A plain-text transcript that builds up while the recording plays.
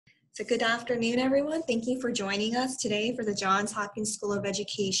So good afternoon, everyone. Thank you for joining us today for the Johns Hopkins School of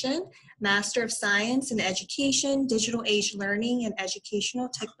Education, Master of Science in Education, Digital Age Learning and Educational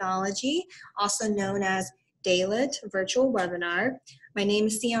Technology, also known as DALIT virtual webinar. My name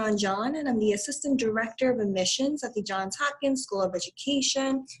is Sion John, and I'm the Assistant Director of Admissions at the Johns Hopkins School of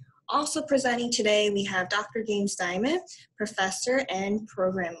Education. Also presenting today, we have Dr. James Diamond, Professor and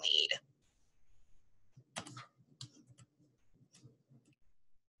Program Lead.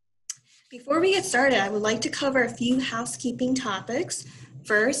 Before we get started, I would like to cover a few housekeeping topics.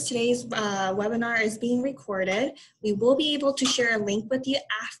 First, today's webinar is being recorded. We will be able to share a link with you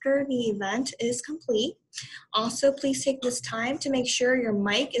after the event is complete. Also, please take this time to make sure your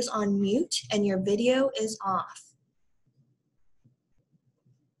mic is on mute and your video is off.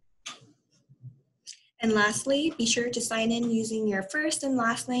 And lastly, be sure to sign in using your first and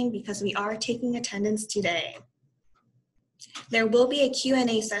last name because we are taking attendance today. There will be a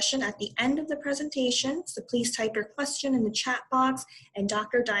Q&A session at the end of the presentation, so please type your question in the chat box and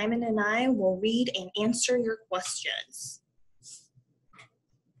Dr. Diamond and I will read and answer your questions.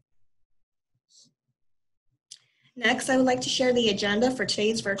 Next, I would like to share the agenda for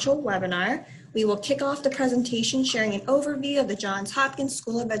today's virtual webinar. We will kick off the presentation sharing an overview of the Johns Hopkins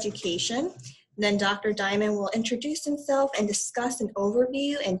School of Education. Then Dr. Diamond will introduce himself and discuss an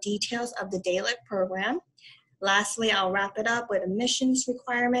overview and details of the DALIT program. Lastly, I'll wrap it up with admissions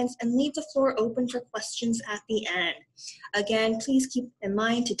requirements and leave the floor open for questions at the end. Again, please keep in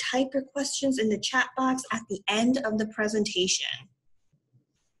mind to type your questions in the chat box at the end of the presentation.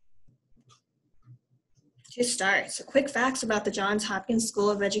 To start, so quick facts about the Johns Hopkins School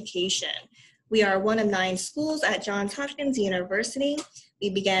of Education. We are one of 9 schools at Johns Hopkins University.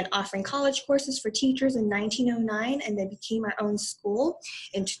 We began offering college courses for teachers in 1909 and then became our own school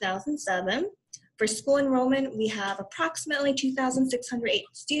in 2007. For school enrollment, we have approximately 2,608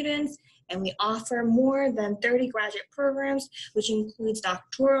 students, and we offer more than 30 graduate programs, which includes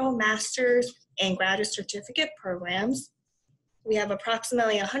doctoral, master's, and graduate certificate programs. We have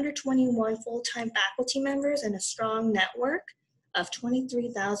approximately 121 full-time faculty members and a strong network of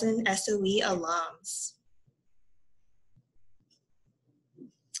 23,000 SOE alums.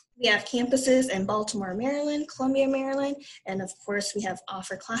 We have campuses in Baltimore, Maryland, Columbia, Maryland, and of course, we have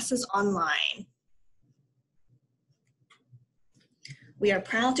offer classes online. We are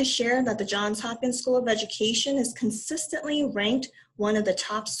proud to share that the Johns Hopkins School of Education is consistently ranked one of the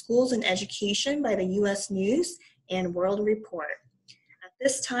top schools in education by the U.S. News and World Report. At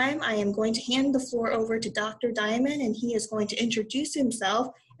this time, I am going to hand the floor over to Dr. Diamond, and he is going to introduce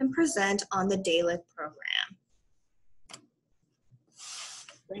himself and present on the DALIT program.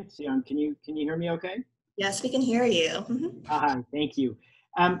 Thanks, Sion. Can you hear me okay? Yes, we can hear you. Hi, thank you.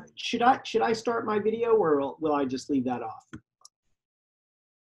 Should I start my video or will I just leave that off?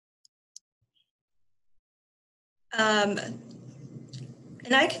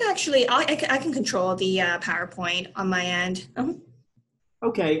 And I can actually, I can control the PowerPoint on my end.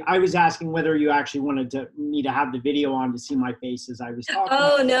 Okay, I was asking whether you actually wanted me to have the video on to see my face as I was talking.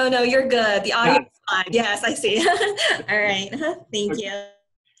 Oh, no, you're good. The audio is fine. Yes, I see. All right, thank you.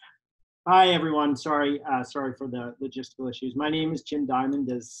 Hi, everyone. Sorry for the logistical issues. My name is Jim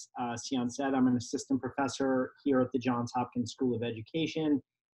Diamond, as Sion said. I'm an assistant professor here at the Johns Hopkins School of Education,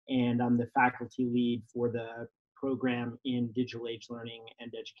 and I'm the faculty lead for the program in Digital Age Learning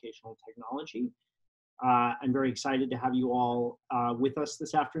and Educational Technology. I'm very excited to have you all with us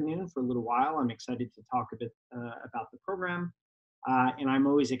this afternoon for a little while. I'm excited to talk a bit about the program, and I'm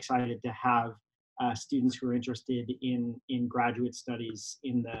always excited to have students who are interested in graduate studies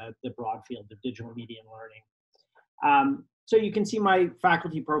in the broad field of digital media and learning. So you can see my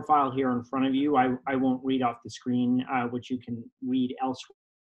faculty profile here in front of you. I won't read off the screen, which you can read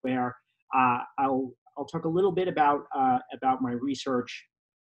elsewhere. I'll talk a little bit about my research,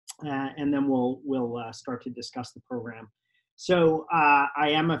 and then we'll start to discuss the program. So I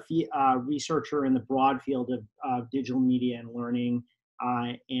am a researcher in the broad field of digital media and learning,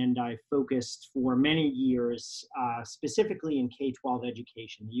 and I focused for many years specifically in K-12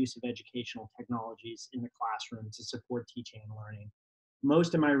 education, the use of educational technologies in the classroom to support teaching and learning.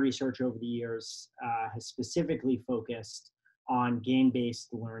 Most of my research over the years has specifically focused on game-based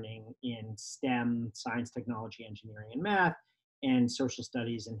learning in STEM, science, technology, engineering, and math, and social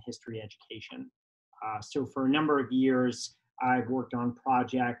studies and history education. So for a number of years, I've worked on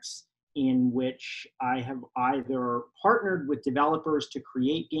projects in which I have either partnered with developers to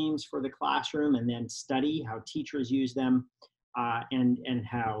create games for the classroom and then study how teachers use them and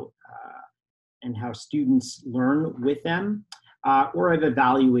how students learn with them, or I've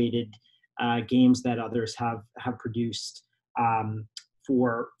evaluated games that others have produced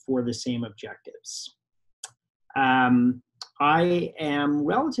for the same objectives. I am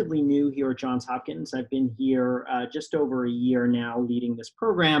relatively new here at Johns Hopkins. I've been here just over a year now leading this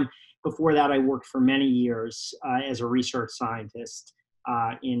program. Before that, I worked for many years as a research scientist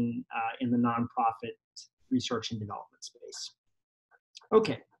in the nonprofit research and development space.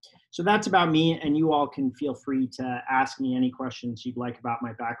 Okay, so that's about me, and you all can feel free to ask me any questions you'd like about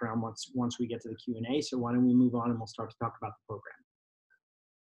my background once we get to the Q&A. So why don't we move on and we'll start to talk about the program.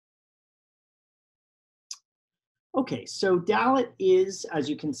 Okay, so DALIT is, as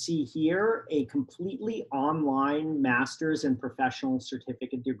you can see here, a completely online master's and professional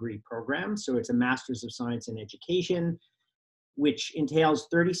certificate degree program. So it's a Master's of Science in Education, which entails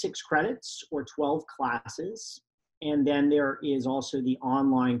 36 credits or 12 classes. And then there is also the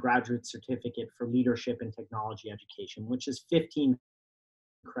online graduate certificate for leadership and technology education, which is 15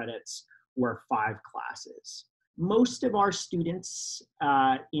 credits or 5 classes. Most of our students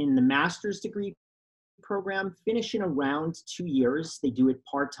in the master's degree program finish in around 2 years. They do it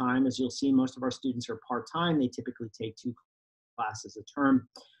part-time. As you'll see, most of our students are part-time. They typically take 2 classes a term,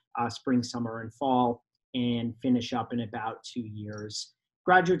 spring, summer, and fall, and finish up in about 2 years.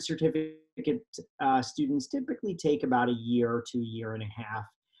 Graduate certificate students typically take about a year to a year and a half,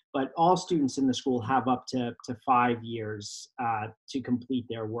 but all students in the school have up to 5 years to complete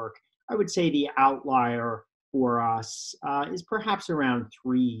their work. I would say the outlier for us is perhaps around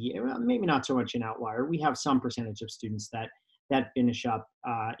 3, maybe not so much an outlier. We have some percentage of students that finish up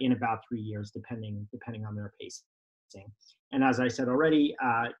in about 3 years, depending on their pacing. And as I said already,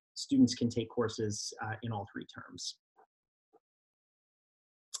 students can take courses in all 3 terms.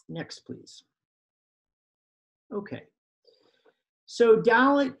 Next, please. Okay. So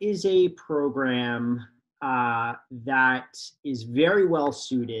DALIT is a program that is very well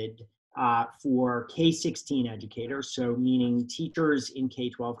suited for K-16 educators, so meaning teachers in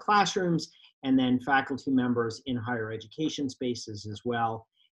K-12 classrooms, and then faculty members in higher education spaces as well.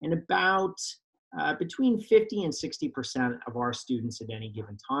 And about between 50 and 60% of our students at any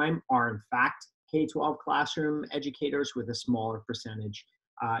given time are in fact K-12 classroom educators, with a smaller percentage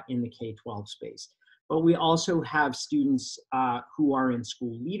in the K-12 space. But we also have students who are in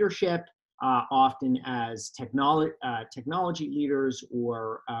school leadership, often as technology leaders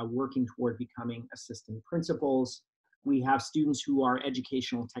or working toward becoming assistant principals. We have students who are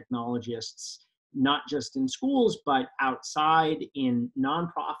educational technologists, not just in schools, but outside in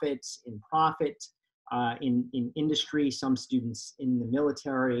nonprofits, in profit, in industry, some students in the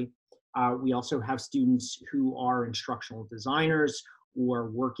military. We also have students who are instructional designers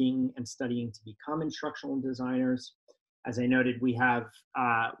or working and studying to become instructional designers. As I noted, we have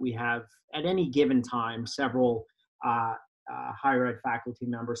at any given time several higher ed faculty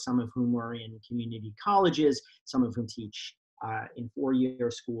members, some of whom are in community colleges, some of whom teach in 4-year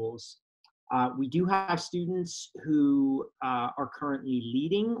schools. We do have students who are currently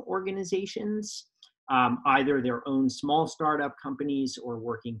leading organizations, either their own small startup companies or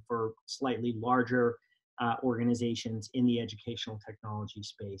working for slightly larger organizations in the educational technology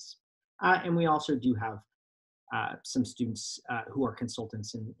space. And we also do have some students who are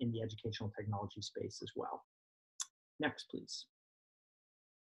consultants in the educational technology space as well. Next, please.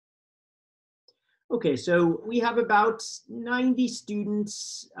 Okay, so we have about 90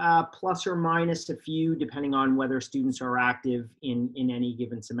 students, plus or minus a few, depending on whether students are active in any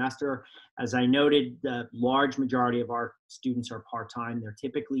given semester. As I noted, the large majority of our students are part-time. They're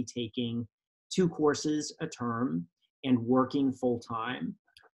typically taking 2 courses a term and working full-time.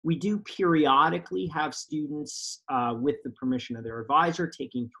 We do periodically have students, with the permission of their advisor,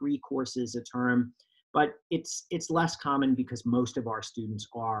 taking 3 courses a term, but it's less common because most of our students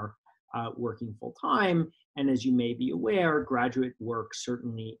are working full-time. And as you may be aware, graduate work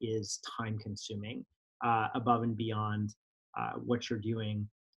certainly is time-consuming above and beyond what you're doing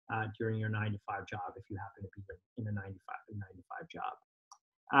during your 9-to-5 job, if you happen to be in a 9-to-5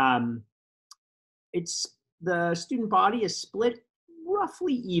 job. The student body is split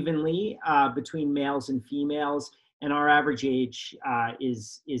roughly evenly between males and females, and our average age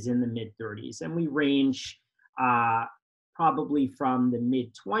is in the mid-30s, and we range probably from the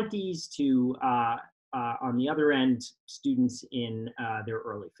mid-20s to, on the other end, students in their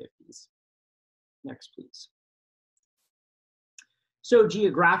early 50s. Next, please. So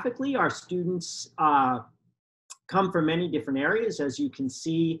geographically, our students come from many different areas. As you can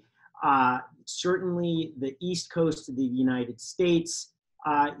see, certainly the East Coast of the United States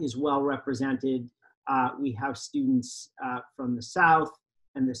is well represented. We have students from the South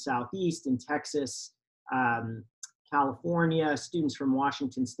and the Southeast in Texas, California, students from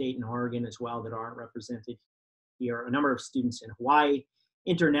Washington State and Oregon as well that aren't represented here, a number of students in Hawaii,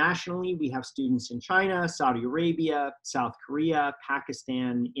 Internationally, we have students in China, Saudi Arabia, South Korea,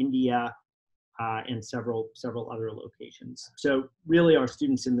 Pakistan, India, and several other locations. So really our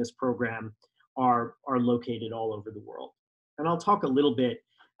students in this program are located all over the world. And I'll talk a little bit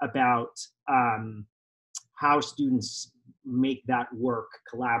about how students make that work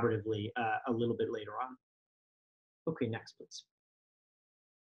collaboratively a little bit later on. Okay, next please.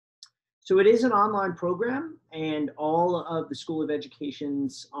 So it is an online program, and all of the School of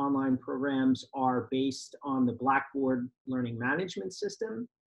Education's online programs are based on the Blackboard learning management system.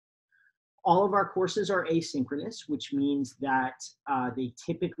 All of our courses are asynchronous, which means that they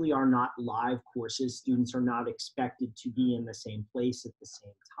typically are not live courses. Students are not expected to be in the same place at the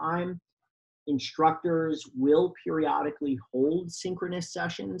same time. Instructors will periodically hold synchronous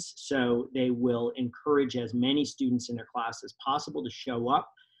sessions, so they will encourage as many students in their class as possible to show up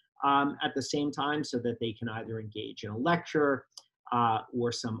at the same time so that they can either engage in a lecture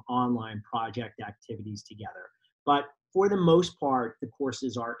or some online project activities together. But for the most part, the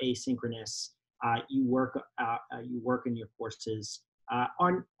courses are asynchronous. You work in your courses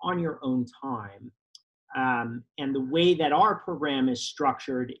on your own time. And the way that our program is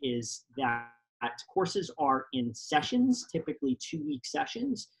structured is that courses are in sessions, typically 2-week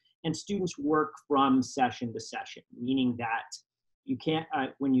sessions, and students work from session to session, meaning that you can't,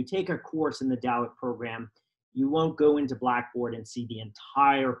 when you take a course in the Dalit program, you won't go into Blackboard and see the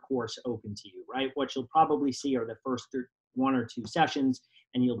entire course open to you, right? What you'll probably see are the first 1 or 2 sessions,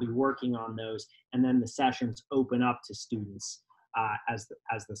 and you'll be working on those, and then the sessions open up to students as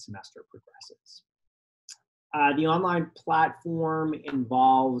the semester progresses. The online platform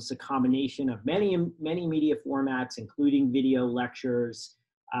involves a combination of many media formats, including video lectures,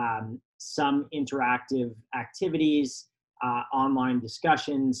 some interactive activities, online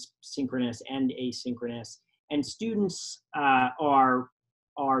discussions, synchronous and asynchronous, and students are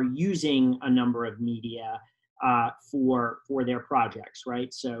using a number of media for their projects,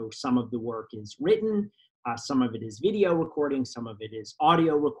 right? So some of the work is written, some of it is video recording, some of it is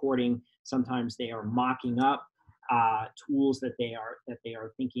audio recording. Sometimes they are mocking up tools that they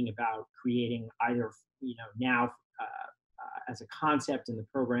are thinking about creating, either now as a concept in the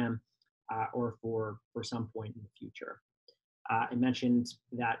program or for some point in the future. I mentioned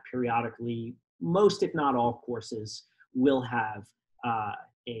that periodically, most if not all courses will have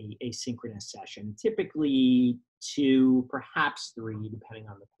a synchronous session, typically 2, perhaps 3, depending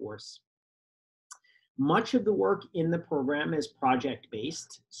on the course. Much of the work in the program is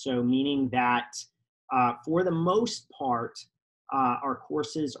project-based, so meaning that for the most part, our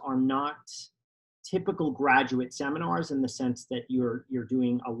courses are not typical graduate seminars in the sense that you're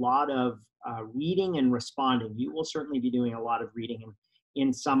doing a lot of reading and responding. You will certainly be doing a lot of reading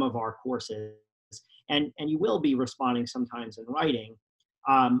in some of our courses, and you will be responding sometimes in writing,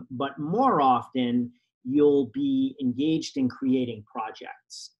 but more often you'll be engaged in creating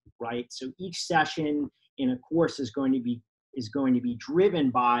projects, right? So each session in a course is going to be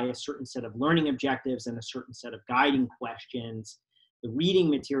driven by a certain set of learning objectives and a certain set of guiding questions. The reading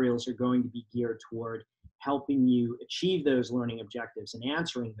materials are going to be geared toward helping you achieve those learning objectives and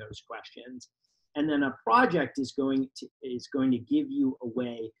answering those questions. And then a project is going to give you a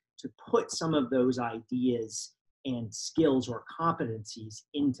way to put some of those ideas and skills or competencies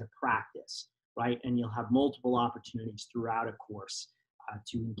into practice, right? And you'll have multiple opportunities throughout a course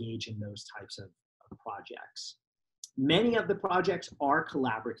to engage in those types of projects. Many of the projects are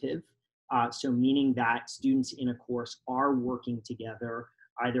collaborative, so meaning that students in a course are working together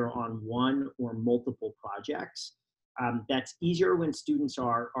either on one or multiple projects. That's easier when students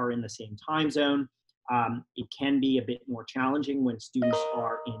are in the same time zone. It can be a bit more challenging when students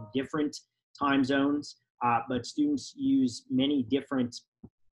are in different time zones, but students use many different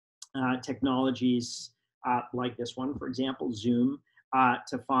technologies like this one, for example, Zoom,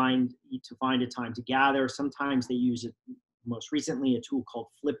 to find a time to gather. Sometimes they use it, most recently, a tool called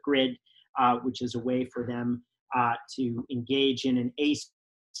Flipgrid, which is a way for them to engage in an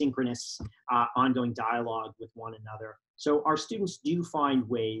asynchronous ongoing dialogue with one another. So our students do find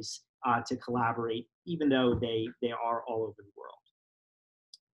ways to collaborate, even though they are all over the world.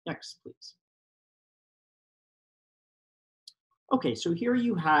 Next, please. Okay, so here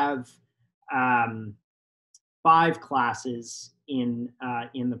you have 5 classes in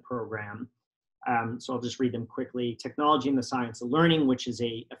the program. So I'll just read them quickly. Technology and the Science of Learning, which is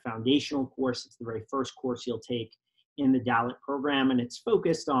a foundational course. It's the very first course you'll take in the Dalit program, and it's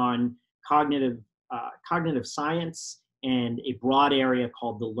focused on cognitive science and a broad area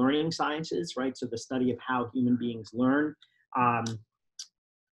called the learning sciences, right? So the study of how human beings learn.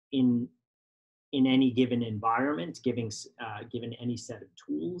 in any given environment, given any set of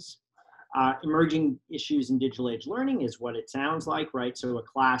tools. Emerging issues in digital age learning is what it sounds like, right? So a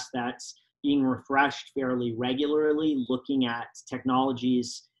class that's being refreshed fairly regularly, looking at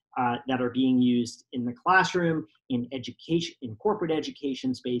technologies that are being used in the classroom, in education, in corporate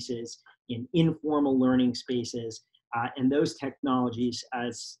education spaces, in informal learning spaces, and those technologies,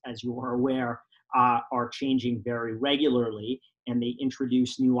 as you are aware, are changing very regularly, and they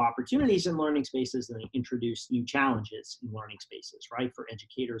introduce new opportunities in learning spaces, and they introduce new challenges in learning spaces, right? For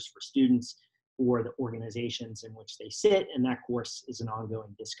educators, for students, for the organizations in which they sit, and that, of course, is an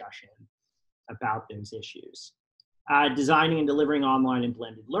ongoing discussion about those issues. Designing and delivering online and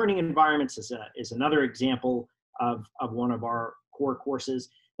blended learning environments is another example of one of our core courses.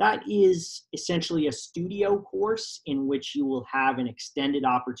 That is essentially a studio course in which you will have an extended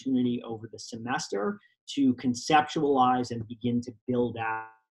opportunity over the semester to conceptualize and begin to build out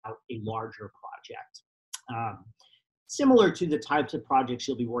a larger project. Similar to the types of projects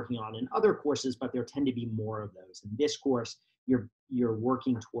you'll be working on in other courses, but there tend to be more of those. In this course, you're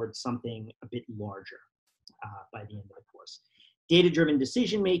working towards something a bit larger by the end of the course. Data-driven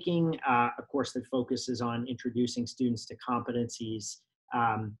decision-making, a course that focuses on introducing students to competencies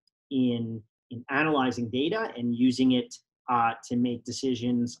in analyzing data and using it to make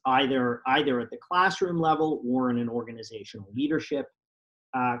decisions either at the classroom level or in an organizational leadership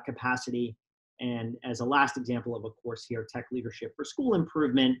capacity. And as a last example of a course here, Tech Leadership for School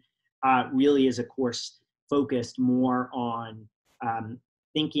Improvement really is a course focused more on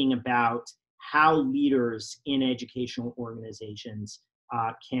thinking about how leaders in educational organizations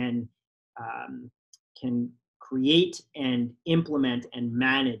can create and implement and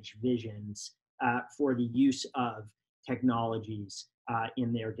manage visions for the use of technologies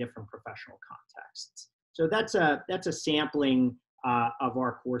in their different professional contexts. So that's a sampling of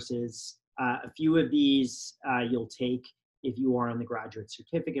our courses. A few of these you'll take if you are in the graduate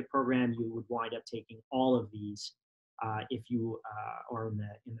certificate program. You would wind up taking all of these if you are in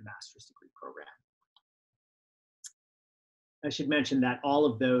the master's degree program. I should mention that all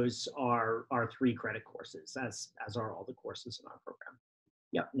of those are 3-credit courses, as are all the courses in our program.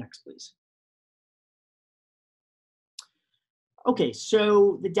 Yep, next, please. Okay,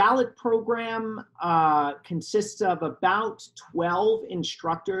 so the DALIT program consists of about 12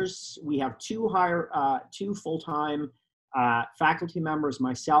 instructors. We have two full-time faculty members,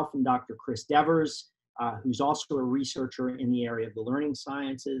 myself and Dr. Chris Devers, who's also a researcher in the area of the learning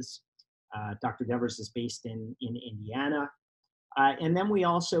sciences. Dr. Devers is based in Indiana. And then we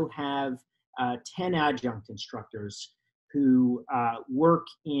also have 10 adjunct instructors who work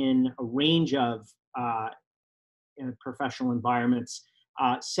in a range of professional environments.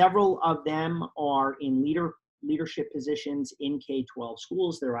 Several of them are in leadership positions in K-12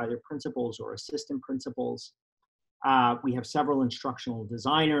 schools. They're either principals or assistant principals. We have several instructional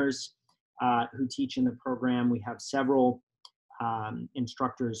designers who teach in the program. We have several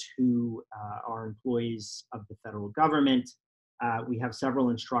instructors who are employees of the federal government. We have several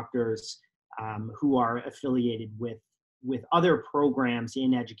instructors who are affiliated with other programs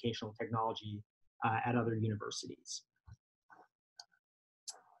in educational technology at other universities.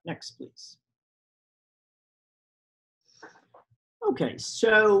 Next, please. Okay,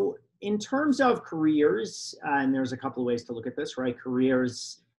 so in terms of careers, and there's a couple of ways to look at this, right?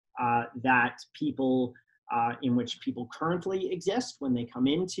 Careers that people, in which people currently exist when they come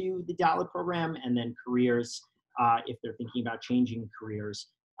into the DALIT program, and then careers if they're thinking about changing careers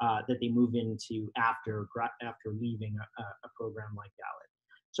that they move into after leaving a program like DALIT.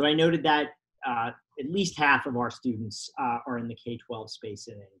 So I noted that at least half of our students are in the K-12 space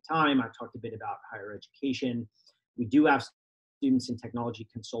at any time. I've talked a bit about higher education. We do have students in technology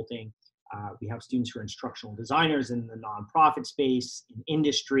consulting. We have students who are instructional designers in the nonprofit space, in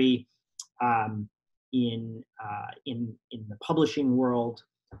industry, in the publishing world.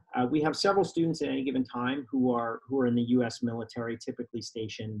 We have several students at any given time who are in the U.S. military, typically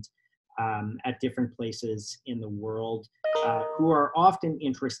stationed at different places in the world, who are often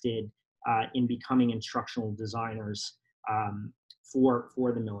interested in becoming instructional designers for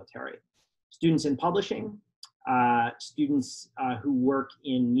the military. Students in publishing, students who work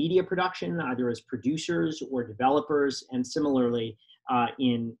in media production, either as producers or developers, and similarly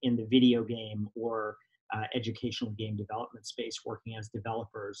in the video game or educational game development space, working as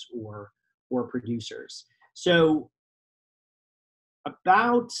developers or producers. So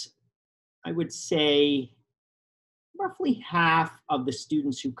about, I would say, roughly half of the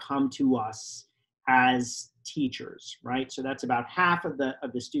students who come to us as teachers, right? So that's about half of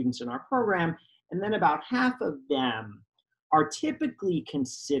the students in our program, and then about half of them are typically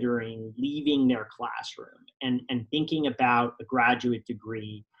considering leaving their classroom and thinking about a graduate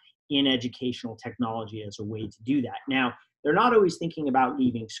degree in educational technology as a way to do that. Now, they're not always thinking about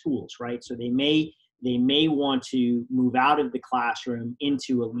leaving schools, right? So they may want to move out of the classroom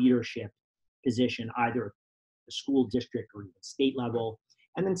into a leadership position, either at the school district or even state level.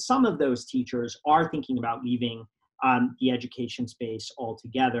 And then some of those teachers are thinking about leaving the education space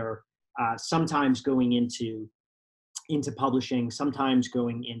altogether, sometimes going into publishing, sometimes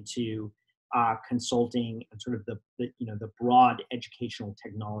going into consulting and sort of the broad educational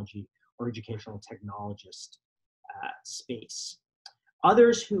technology or educational technologist space.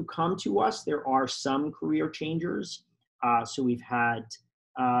 Others who come to us, there are some career changers. So we've had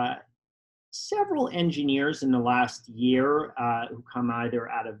several engineers in the last year who come either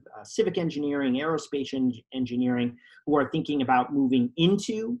out of civic engineering, aerospace engineering, who are thinking about moving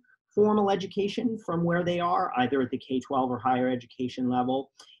into formal education from where they are, either at the K-12 or higher education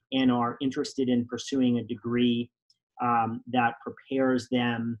level, and are interested in pursuing a degree that prepares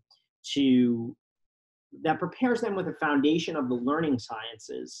them with a foundation of the learning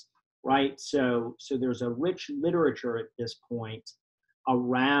sciences, right? So there's a rich literature at this point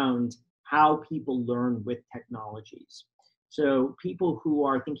around how people learn with technologies. So people who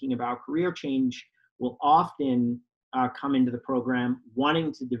are thinking about career change will often come into the program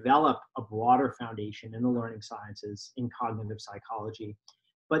wanting to develop a broader foundation in the learning sciences, in cognitive psychology,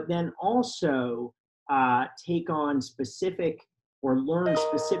 but then also take on specific or learn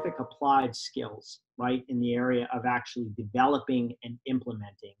specific applied skills, right, in the area of actually developing and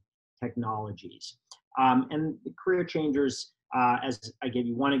implementing technologies. And the career changers, as I gave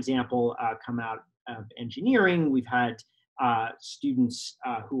you one example, come out of engineering. We've had students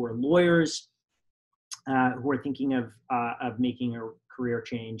who are lawyers who are thinking of making a career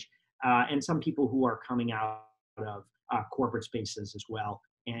change, and some people who are coming out of corporate spaces as well,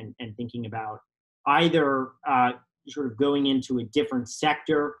 and thinking about either sort of going into a different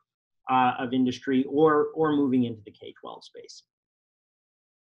sector of industry or moving into the K-12 space.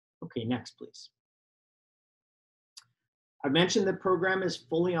 Okay, next, please. I've mentioned the program is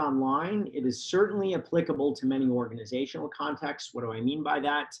fully online. It is certainly applicable to many organizational contexts. What do I mean by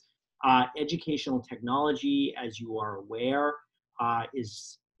that? Educational technology, as you are aware,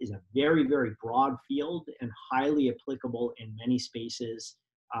 is a very, very broad field and highly applicable in many spaces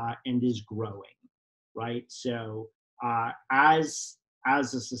and is growing, right? So as a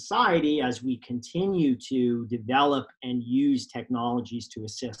society, as we continue to develop and use technologies to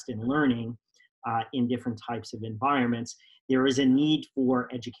assist in learning in different types of environments, there is a need for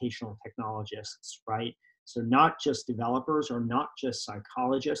educational technologists, right? So not just developers or not just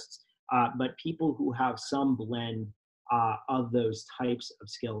psychologists, but people who have some blend of those types of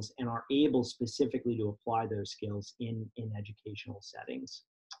skills and are able specifically to apply those skills in educational settings.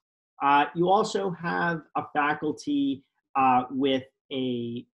 You also have a faculty with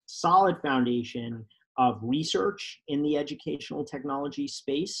a solid foundation of research in the educational technology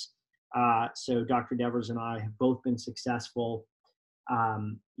space. So Dr. Devers and I have both been successful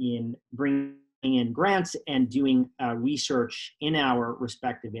in bringing in grants and doing research in our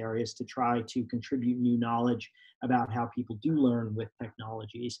respective areas to try to contribute new knowledge about how people do learn with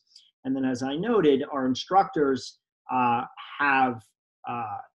technologies. And then, as I noted, our instructors have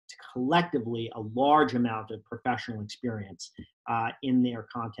collectively a large amount of professional experience in their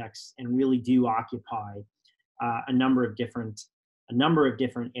contexts and really do occupy a number of different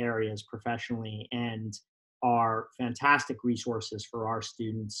areas professionally, and are fantastic resources for our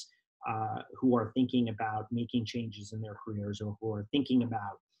students who are thinking about making changes in their careers or who are thinking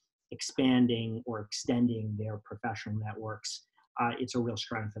about expanding or extending their professional networks. It's a real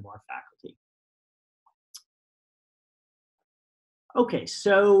strength of our faculty. Okay,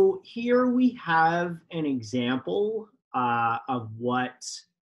 so here we have an example of what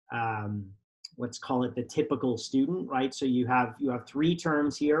let's call it the typical student, right? So you have 3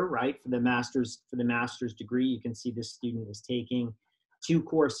 terms here, right? For the master's degree, you can see this student is taking 2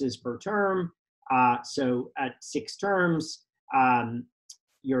 courses per term. So at 6 terms,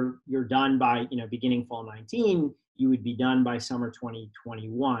 you're done by beginning fall 19. You would be done by summer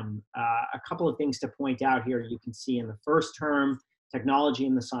 2021. A couple of things to point out here. You can see in the first term, technology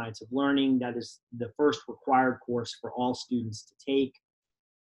and the science of learning. That is the first required course for all students to take.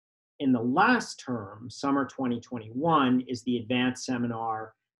 In the last term, summer 2021, is the advanced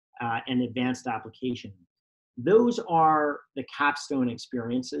seminar and advanced application. Those are the capstone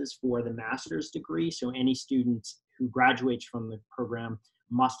experiences for the master's degree. So any student who graduates from the program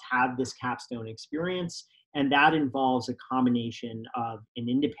must have this capstone experience. And that involves a combination of an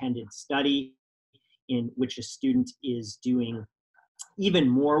independent study in which a student is doing even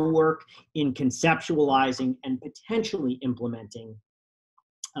more work in conceptualizing and potentially implementing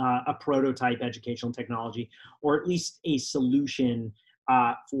a prototype educational technology, or at least a solution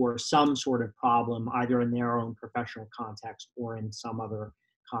for some sort of problem, either in their own professional context or in some other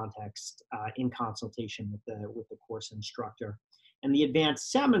context in consultation with the course instructor. And the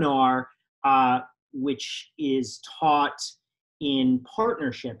advanced seminar, which is taught in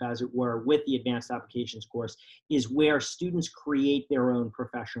partnership, as it were, with the advanced applications course, is where students create their own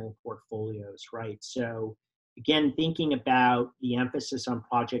professional portfolios, right? So again, thinking about the emphasis on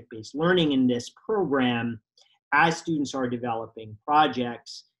project-based learning in this program, as students are developing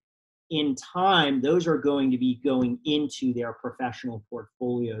projects, in time, those are going to be going into their professional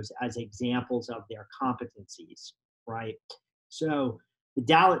portfolios as examples of their competencies, right? So the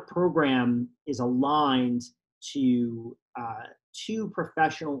DALIT program is aligned to two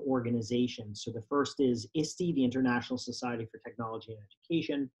professional organizations. So the first is ISTE, the International Society for Technology and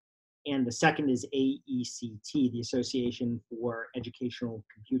Education, and the second is AECT, the Association for Educational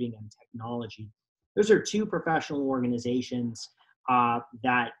Computing and Technology. Those are two professional organizations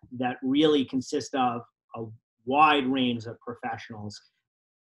that really consist of a wide range of professionals.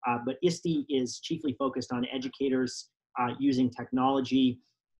 But ISTE is chiefly focused on educators using technology,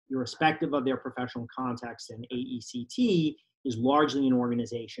 irrespective of their professional context, and AECT is largely an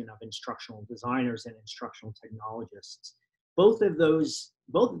organization of instructional designers and instructional technologists. Both of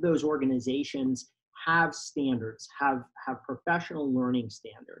those organizations have standards, have professional learning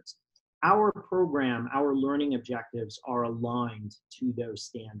standards. Our program, our learning objectives are aligned to those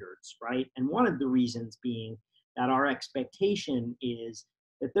standards, right? And one of the reasons being that our expectation is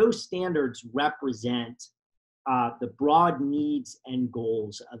that those standards represent the broad needs and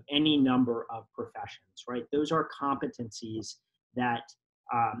goals of any number of professions, right? Those are competencies that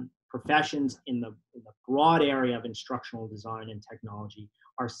professions in the broad area of instructional design and technology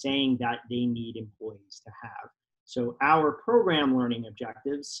are saying that they need employees to have. So our program learning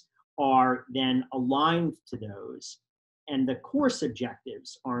objectives are then aligned to those, and the course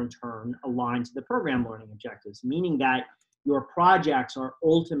objectives are in turn aligned to the program learning objectives, meaning that your projects are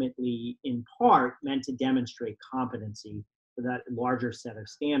ultimately, in part, meant to demonstrate competency for that larger set of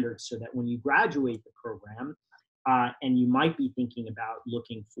standards, so that when you graduate the program, and you might be thinking about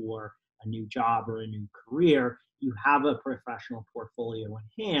looking for a new job or a new career, you have a professional portfolio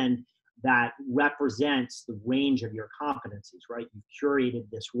in hand that represents the range of your competencies, right? You've curated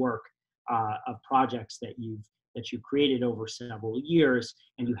this work of projects that you've created over several years,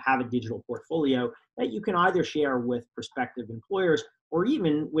 and you have a digital portfolio that you can either share with prospective employers or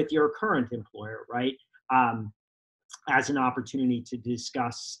even with your current employer, right? As an opportunity to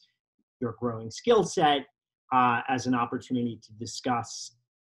discuss your growing skill set, as an opportunity to discuss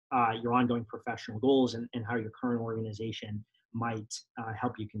your ongoing professional goals and how your current organization might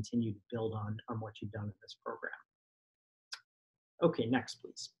help you continue to build on what you've done in this program. Okay, next,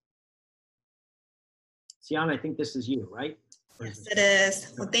 please. Sian, I think this is you, right? Yes, it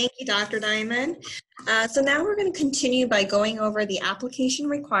is. Well, thank you, Dr. Diamond. So now we're going to continue by going over the application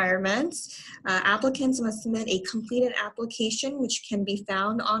requirements. Applicants must submit a completed application, which can be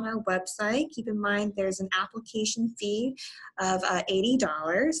found on our website. Keep in mind there's an application fee of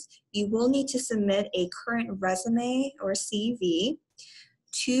 $80. You will need to submit a current resume or CV,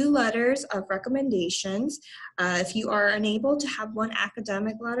 2 letters of recommendations. If you are unable to have one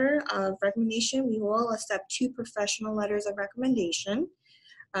academic letter of recommendation, we will accept 2 professional letters of recommendation.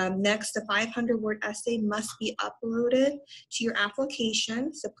 Next, a 500-word essay must be uploaded to your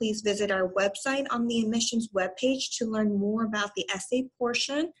application. So please visit our website on the admissions webpage to learn more about the essay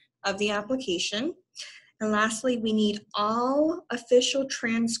portion of the application. And lastly, we need all official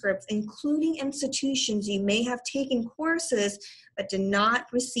transcripts, including institutions you may have taken courses but did not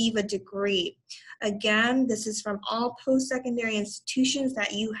receive a degree. Again, this is from all post-secondary institutions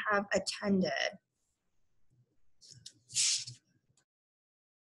that you have attended.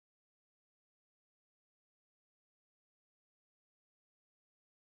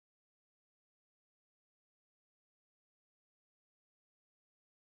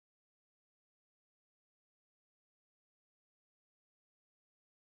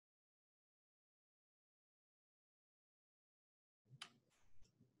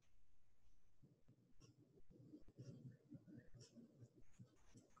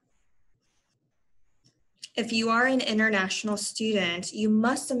 If you are an international student, you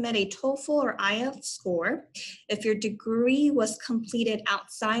must submit a TOEFL or IELTS score. If your degree was completed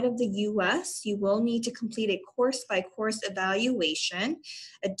outside of the US, you will need to complete a course-by-course evaluation.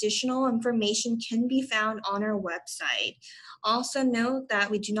 Additional information can be found on our website. Also note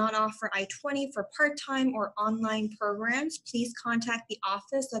that we do not offer I-20 for part-time or online programs. Please contact the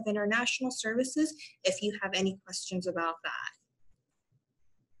Office of International Services if you have any questions about that.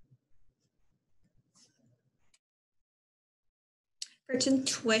 For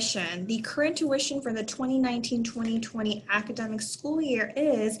tuition, the current tuition for the 2019-2020 academic school year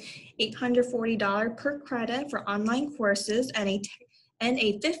is $840 per credit for online courses and a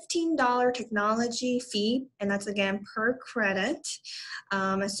 $15 technology fee, and that's again per credit.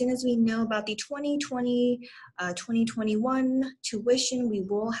 As soon as we know about the 2020-2021 tuition, we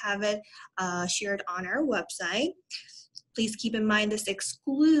will have it shared on our website. Please keep in mind this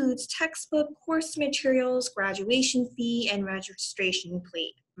excludes textbook, course materials, graduation fee, and registration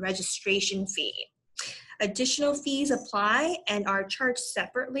fee. Additional fees apply and are charged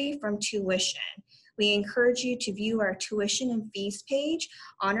separately from tuition. We encourage you to view our tuition and fees page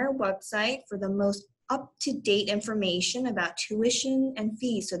on our website for the most up-to-date information about tuition and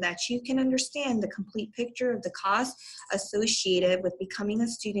fees so that you can understand the complete picture of the costs associated with becoming a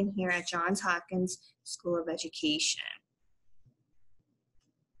student here at Johns Hopkins School of Education.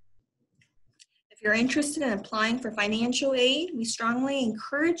 If you're interested in applying for financial aid, we strongly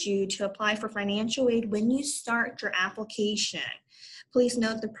encourage you to apply for financial aid when you start your application. Please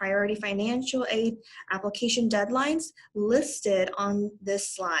note the priority financial aid application deadlines listed on this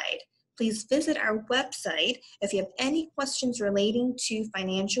slide. Please visit our website if you have any questions relating to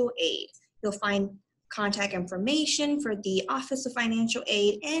financial aid. You'll find contact information for the Office of Financial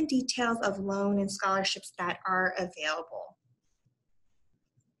Aid and details of loan and scholarships that are available.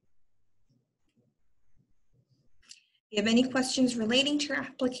 If you have any questions relating to your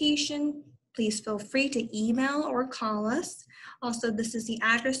application, please feel free to email or call us. Also, this is the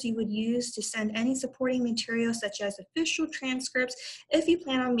address you would use to send any supporting materials such as official transcripts if you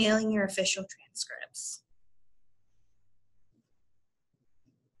plan on mailing your official transcripts.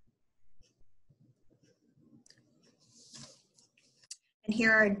 And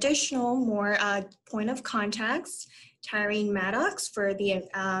here are additional more point of contacts. Tyrene Maddox for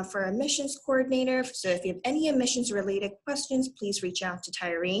admissions coordinator. So if you have any admissions related questions, please reach out to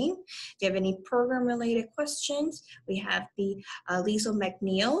Tyrene. If you have any program related questions, we have the Liesl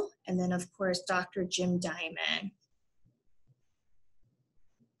McNeil, and then of course, Dr. Jim Diamond.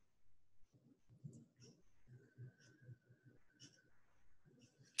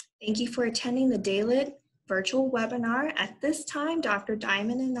 Thank you for attending the DALIT virtual webinar. At this time, Dr.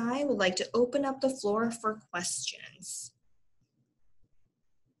 Diamond and I would like to open up the floor for questions.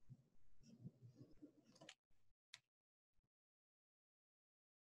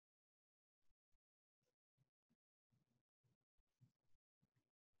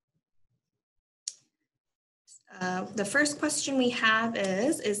 The first question we have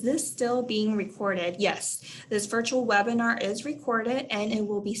is this still being recorded? Yes, this virtual webinar is recorded and it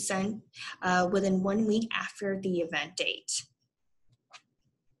will be sent within 1 week after the event date.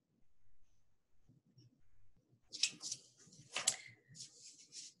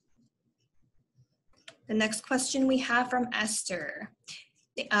 The next question we have from Esther.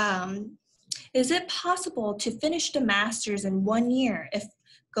 Is it possible to finish the master's in 1 year if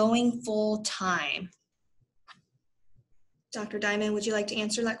going full time? Dr. Diamond, would you like to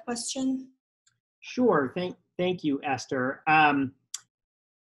answer that question? Sure. Thank you, Esther.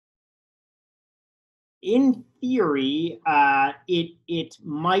 In theory, it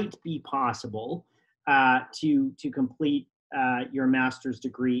might be possible to complete your master's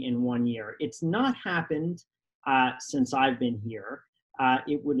degree in 1 year. It's not happened since I've been here.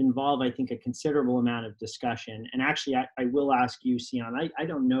 It would involve, I think, a considerable amount of discussion. And actually, I will ask you, Sian, I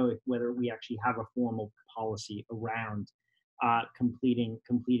don't know whether we actually have a formal policy around completing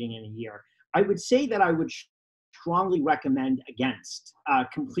in a year. I would say that I would strongly recommend against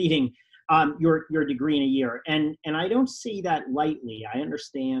completing your degree in a year. And I don't see that lightly. I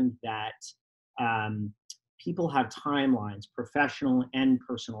understand that people have timelines, professional and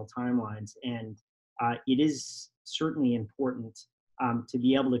personal timelines, and it is certainly important to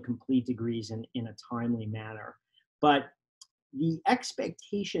be able to complete degrees in a timely manner. But the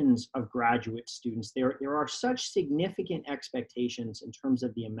expectations of graduate students, there are such significant expectations in terms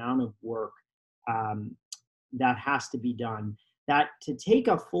of the amount of work that has to be done, that to take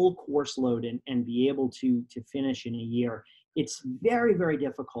a full course load and be able to finish in a year, it's very, very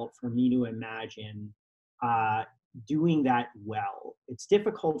difficult for me to imagine doing that well. It's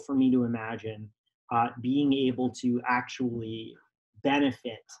difficult for me to imagine being able to actually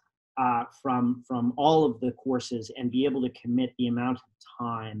benefit from all of the courses and be able to commit the amount of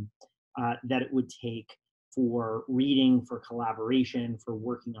time that it would take for reading, for collaboration, for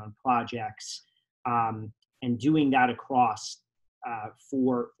working on projects, and doing that across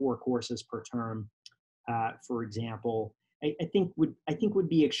four courses per term, for example, I think would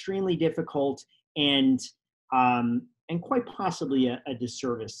be extremely difficult and quite possibly a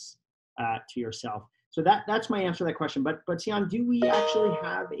disservice to yourself. So that's my answer to that question. But Sian, do we actually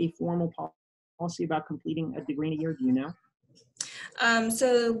have a formal policy about completing a degree in a year? Do you know?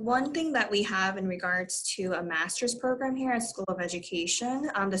 So one thing that we have in regards to a master's program here at School of Education,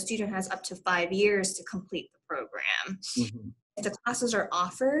 the student has up to 5 years to complete the program. Mm-hmm. If the classes are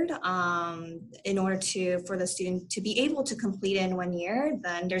offered in order for the student to be able to complete in 1 year,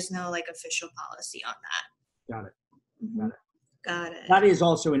 then there's no like official policy on that. Got it. Mm-hmm. Got it. Got it. That is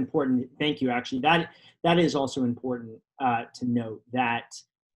also important. Thank you. Actually, that is also important to note that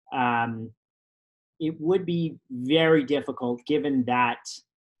it would be very difficult given that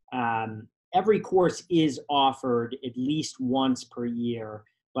every course is offered at least once per year,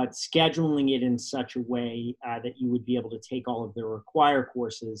 but scheduling it in such a way that you would be able to take all of the required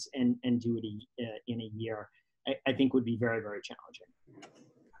courses and do it in a year, I think would be very, very challenging.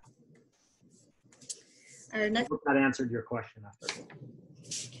 Our next, I hope that answered your question.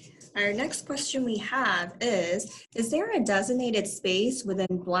 Our next question we have is there a designated space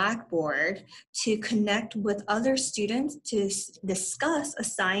within Blackboard to connect with other students to discuss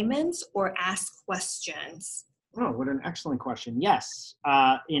assignments or ask questions? Oh, what an excellent question. Yes,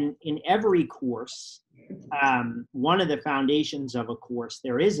 in every course, one of the foundations of a course,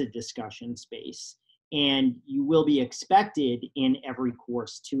 there is a discussion space, and you will be expected in every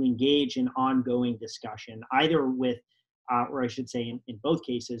course to engage in ongoing discussion, either with, or I should say in both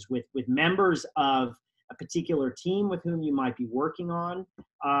cases, with members of a particular team with whom you might be working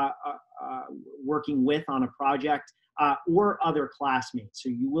with on a project, or other classmates. So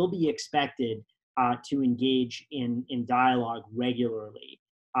you will be expected to engage in dialogue regularly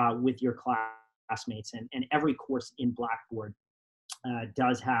with your classmates, and every course in Blackboard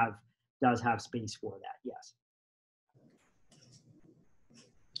does have space for that. Yes.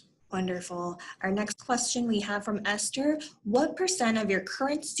 Wonderful. Our next question we have from Esther: what % of your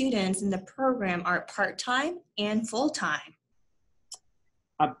current students in the program are part-time and full-time?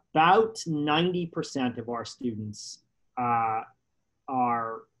 About 90% of our students are.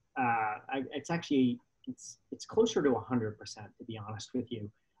 It's closer to 100%, to be honest with you.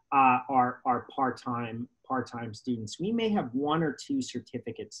 Are part-time students. We may have 1 or 2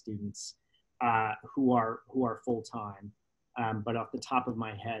 certificate students who are full-time, but off the top of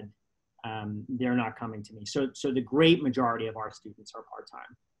my head, they're not coming to me. So the great majority of our students are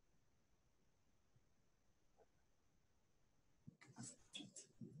part-time.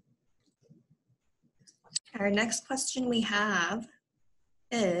 Our next question we have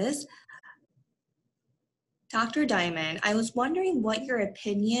is, Dr. Diamond, I was wondering what your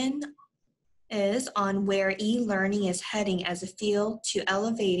opinion is on where e-learning is heading as a field to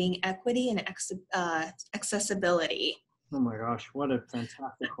elevating equity and accessibility. Oh my gosh, what a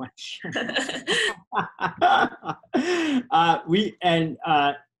fantastic question.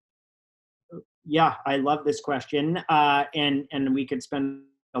 Yeah, I love this question, and we could spend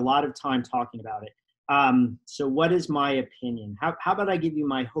a lot of time talking about it. So what is my opinion? How about I give you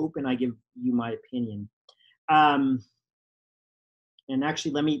my hope and I give you my opinion? And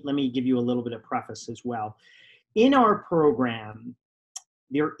actually, let me give you a little bit of preface as well. In our program,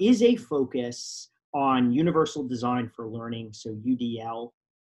 there is a focus on universal design for learning, so UDL.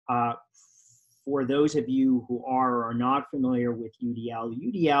 For those of you who are or are not familiar with UDL,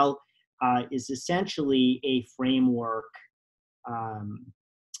 UDL is essentially a framework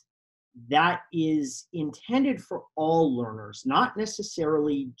that is intended for all learners, not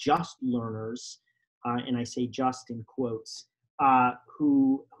necessarily just learners, and I say just in quotes,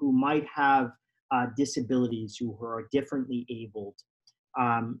 who might have disabilities, who are differently abled.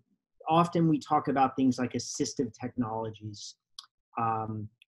 Often we talk about things like assistive technologies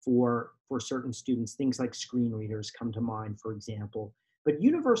for certain students. Things like screen readers come to mind, for example. But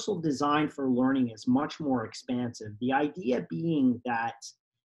universal design for learning is much more expansive. The idea being that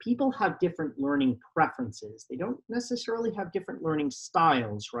people have different learning preferences. They don't necessarily have different learning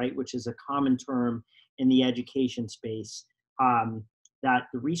styles, right? Which is a common term in the education space. That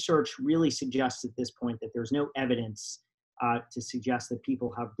the research really suggests at this point that there's no evidence to suggest that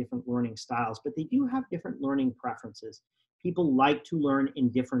people have different learning styles, but they do have different learning preferences. People like to learn in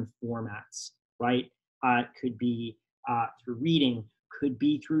different formats, right? It could be through reading, could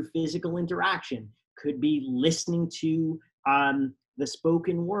be through physical interaction, could be listening to the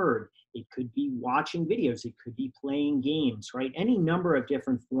spoken word. It could be watching videos. It could be playing games, right? Any number of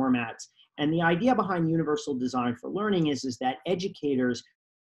different formats. And the idea behind universal design for learning is that educators,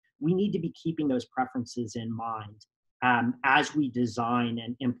 we need to be keeping those preferences in mind as we design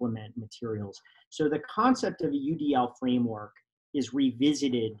and implement materials. So the concept of a UDL framework is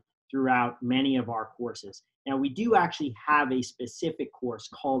revisited throughout many of our courses. Now, we do actually have a specific course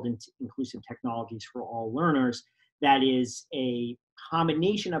called Inclusive Technologies for All Learners that is a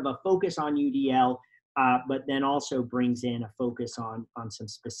combination of a focus on UDL, but then also brings in a focus on some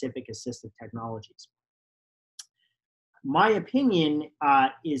specific assistive technologies. My opinion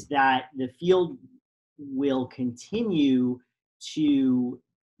is that the field will continue to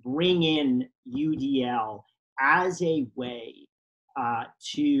bring in UDL as a way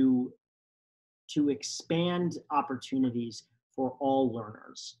to expand opportunities for all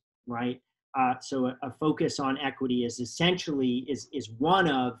learners, right? So a focus on equity is essentially is one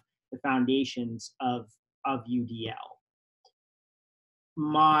of the foundations of UDL.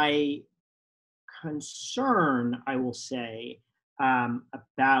 My concern, I will say,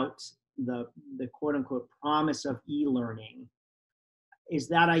 about the quote unquote promise of e-learning is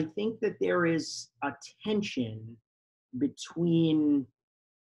that I think that there is a tension between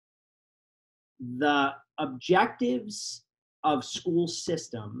the objectives of school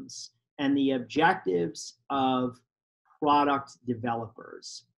systems and the objectives of product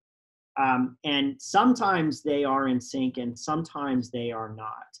developers. And sometimes they are in sync and sometimes they are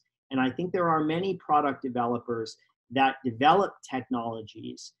not. And I think there are many product developers that develop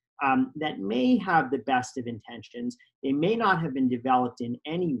technologies that may have the best of intentions. They may not have been developed in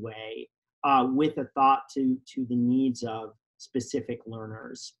any way with a thought to the needs of specific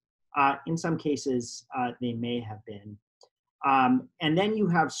learners. In some cases, they may have been. And then you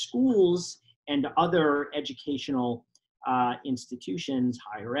have schools and other educational institutions,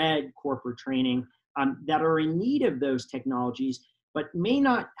 higher ed, corporate training, that are in need of those technologies, but may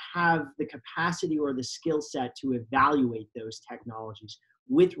not have the capacity or the skill set to evaluate those technologies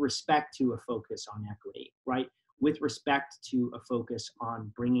with respect to a focus on equity, right? With respect to a focus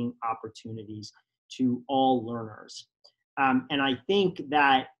on bringing opportunities to all learners. And I think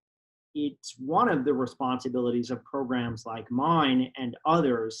that it's one of the responsibilities of programs like mine and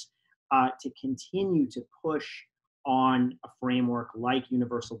others to continue to push on a framework like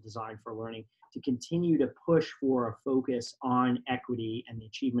Universal Design for Learning, to continue to push for a focus on equity and the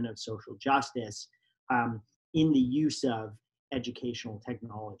achievement of social justice in the use of educational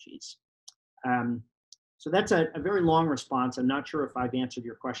technologies. So that's a very long response. I'm not sure if I've answered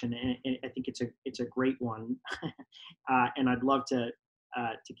your question, and I think it's a great one, and I'd love to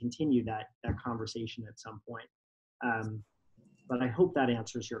continue that conversation at some point. But I hope that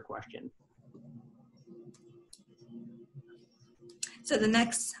answers your question. So the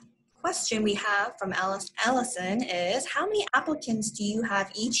next question we have from Allison is, how many applicants do you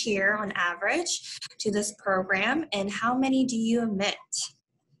have each year on average to this program, and how many do you admit?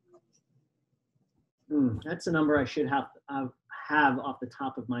 That's a number I should have off the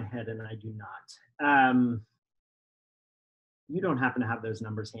top of my head, and I do not. You don't happen to have those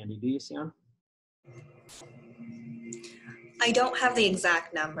numbers handy, do you, Sion? I don't have the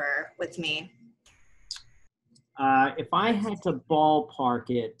exact number with me. If I had to ballpark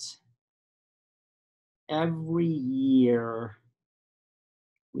it, every year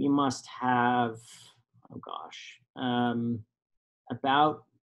we must have, oh gosh, about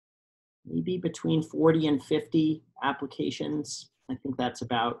maybe between 40 and 50 applications. I think that's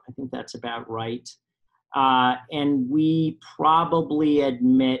about right. And we probably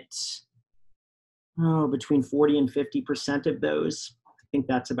admit between 40 and 50% of those. I think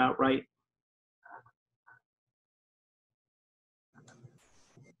that's about right.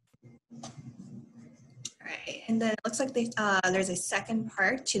 Right. And then it looks like there's a second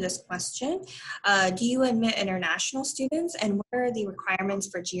part to this question. Do you admit international students, and what are the requirements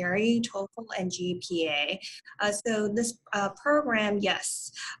for GRE, TOEFL, and GPA? So this program,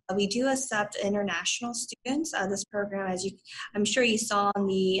 yes, we do accept international students. This program, I'm sure you saw on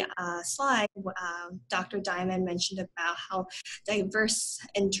the slide, Dr. Diamond mentioned about how diverse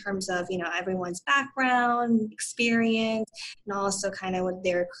in terms of, everyone's background, experience, and also kind of with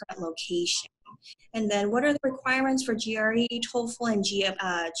their current location. And then what are the requirements for GRE, TOEFL, and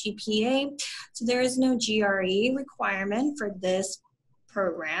GPA? So there is no GRE requirement for this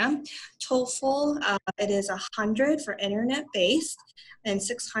program. TOEFL, it is 100 for internet-based and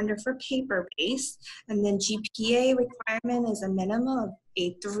 600 for paper-based. And then GPA requirement is a minimum of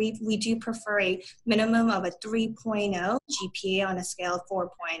a 3. We do prefer a minimum of a 3.0 GPA on a scale of 4.0.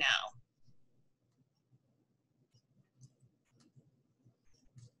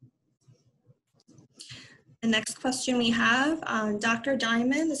 The next question we have, Dr.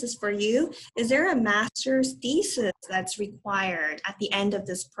 Diamond, this is for you. Is there a master's thesis that's required at the end of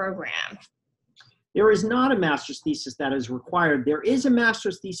this program? There is not a master's thesis that is required. There is a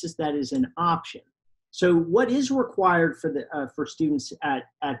master's thesis that is an option. So what is required for students at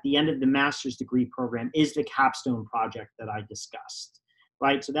the end of the master's degree program is the capstone project that I discussed,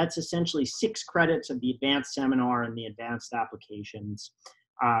 right? So that's essentially 6 credits of the advanced seminar and the advanced applications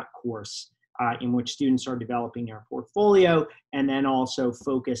course in which students are developing their portfolio and then also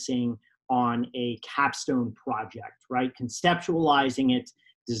focusing on a capstone project, right? Conceptualizing it,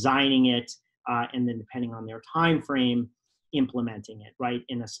 designing it, and then depending on their time frame, implementing it, right,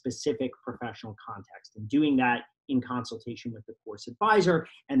 in a specific professional context, and doing that in consultation with the course advisor,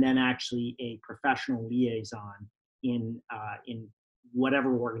 and then actually a professional liaison in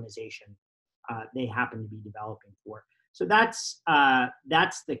whatever organization they happen to be developing for. So that's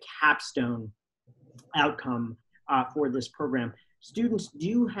the capstone outcome for this program. Students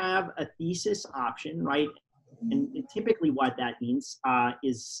do have a thesis option, right? And typically what that means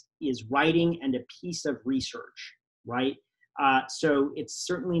is writing and a piece of research, right? So it's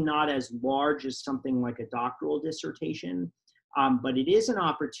certainly not as large as something like a doctoral dissertation, but it is an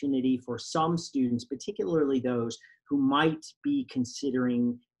opportunity for some students, particularly those who might be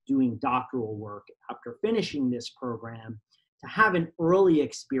considering doing doctoral work after finishing this program, to have an early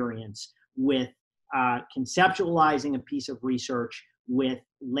experience with conceptualizing a piece of research, with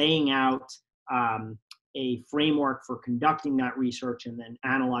laying out a framework for conducting that research and then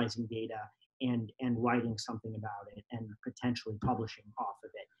analyzing data and writing something about it and potentially publishing off of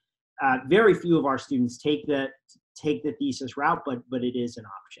it. Very few of our students take the thesis route, but it is an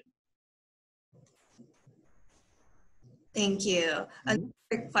option. Thank you.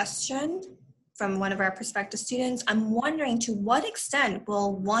 Another question from one of our prospective students. I'm wondering, to what extent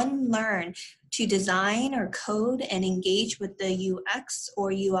will one learn to design or code and engage with the UX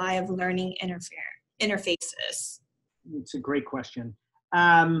or UI of learning interfaces? It's a great question.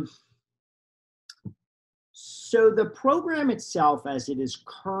 So the program itself, as it is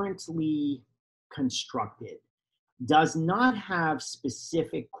currently constructed, does not have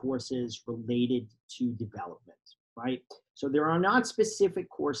specific courses related to development, right? So there are not specific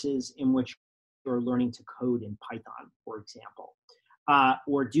courses in which you're learning to code in Python, for example,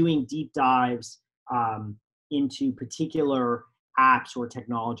 or doing deep dives into particular apps or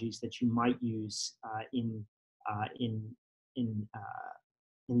technologies that you might use in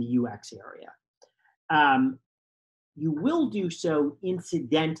the UX area. You will do so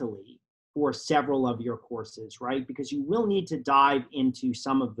incidentally for several of your courses, right? Because you will need to dive into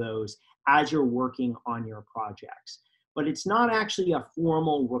some of those as you're working on your projects. But it's not actually a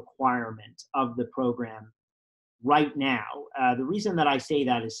formal requirement of the program right now. The reason that I say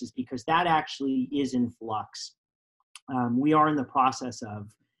that is because that actually is in flux. We are in the process of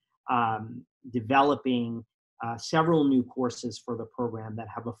developing several new courses for the program that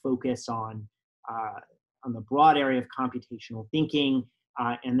have a focus on the broad area of computational thinking,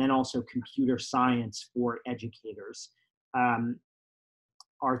 and then also computer science for educators.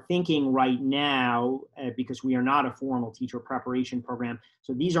 Our thinking right now, because we are not a formal teacher preparation program,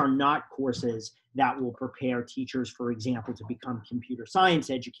 so these are not courses that will prepare teachers, for example, to become computer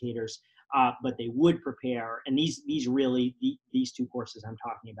science educators, but they would prepare, and these two courses I'm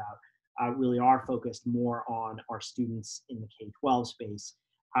talking about really are focused more on our students in the K-12 space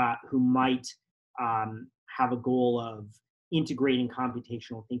who might have a goal of integrating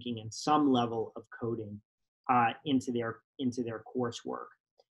computational thinking and some level of coding into their coursework.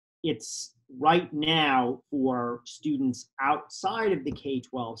 It's right now for students outside of the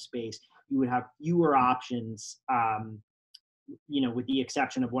K-12 space, you would have fewer options, with the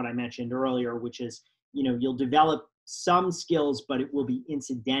exception of what I mentioned earlier, which is, you'll develop some skills, but it will be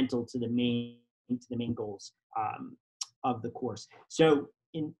incidental to the main goals of the course. So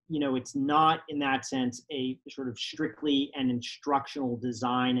it's not in that sense a sort of strictly an instructional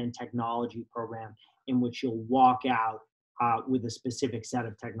design and technology program in which you'll walk out with a specific set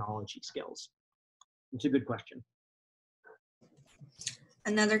of technology skills. It's a good question.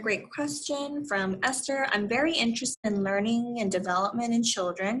 Another great question from Esther. I'm very interested in learning and development in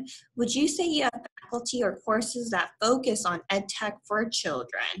children. Would you say you have faculty or courses that focus on EdTech for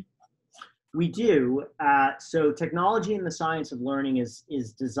children? We do. So technology and the science of learning is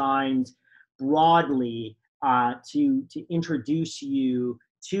designed broadly to introduce you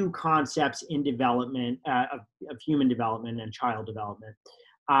to concepts in development of human development and child development,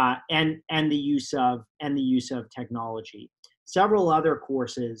 and the use of technology. Several other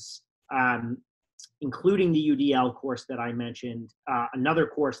courses including the UDL course that I mentioned, another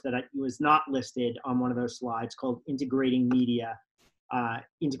course that was not listed on one of those slides called Integrating Media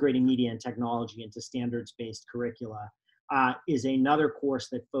and Technology into Standards-Based Curricula, is another course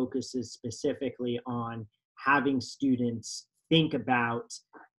that focuses specifically on having students think about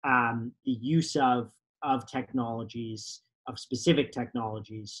the use of technologies, of specific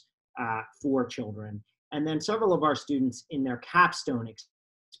technologies for children. And then several of our students in their capstone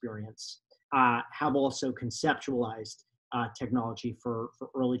experience have also conceptualized technology for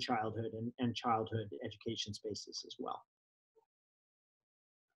early childhood and childhood education spaces as well.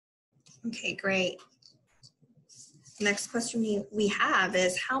 Okay, great. Next question we have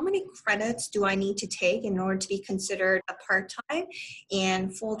is, how many credits do I need to take in order to be considered a part-time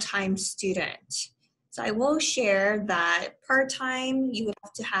and full-time student? So I will share that part-time, you would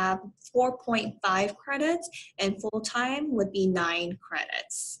have to have 4.5 credits, and full-time would be 9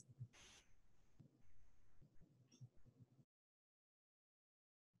 credits.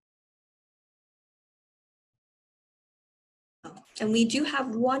 And we do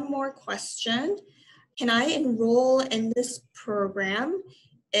have one more question. Can I enroll in this program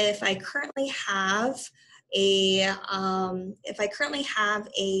if I currently have a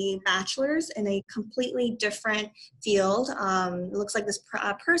bachelor's in a completely different field? It looks like this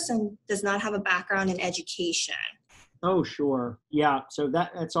person does not have a background in education. Oh, sure. Yeah. So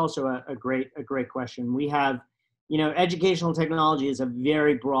that's also a great question. We have, educational technology is a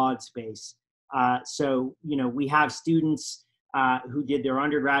very broad space. So, we have students who did their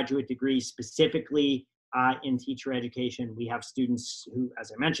undergraduate degree specifically in teacher education. We have students who,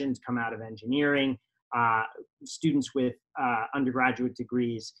 as I mentioned, come out of engineering, students with undergraduate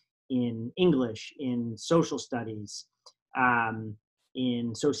degrees in English, in social studies,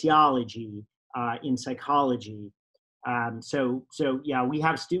 in sociology, in psychology. So yeah, we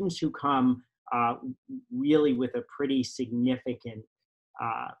have students who come really with a pretty significant,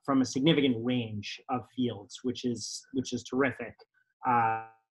 from a significant range of fields, which is terrific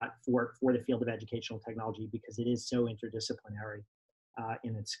for the field of educational technology, because it is so interdisciplinary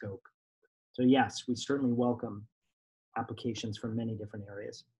in its scope. So yes, we certainly welcome applications from many different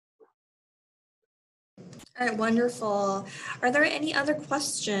areas. All right, wonderful. Are there any other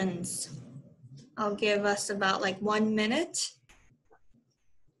questions? I'll give us about 1 minute.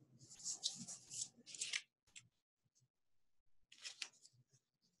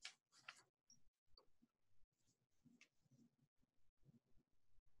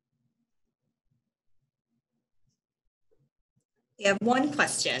 We have one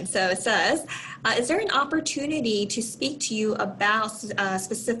question. So it says, is there an opportunity to speak to you about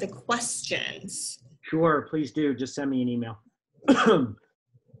specific questions? Sure, please do. Just send me an email.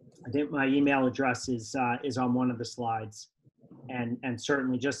 I think my email address is on one of the slides, and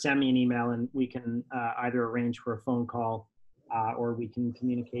certainly just send me an email, and we can either arrange for a phone call, or we can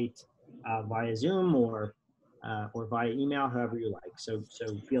communicate via Zoom or via email, however you like. So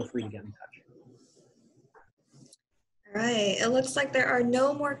feel free to get in touch. All right, it looks like there are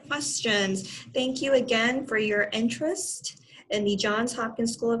no more questions. Thank you again for your interest in the Johns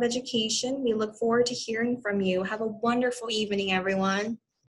Hopkins School of Education. We look forward to hearing from you. Have a wonderful evening, everyone.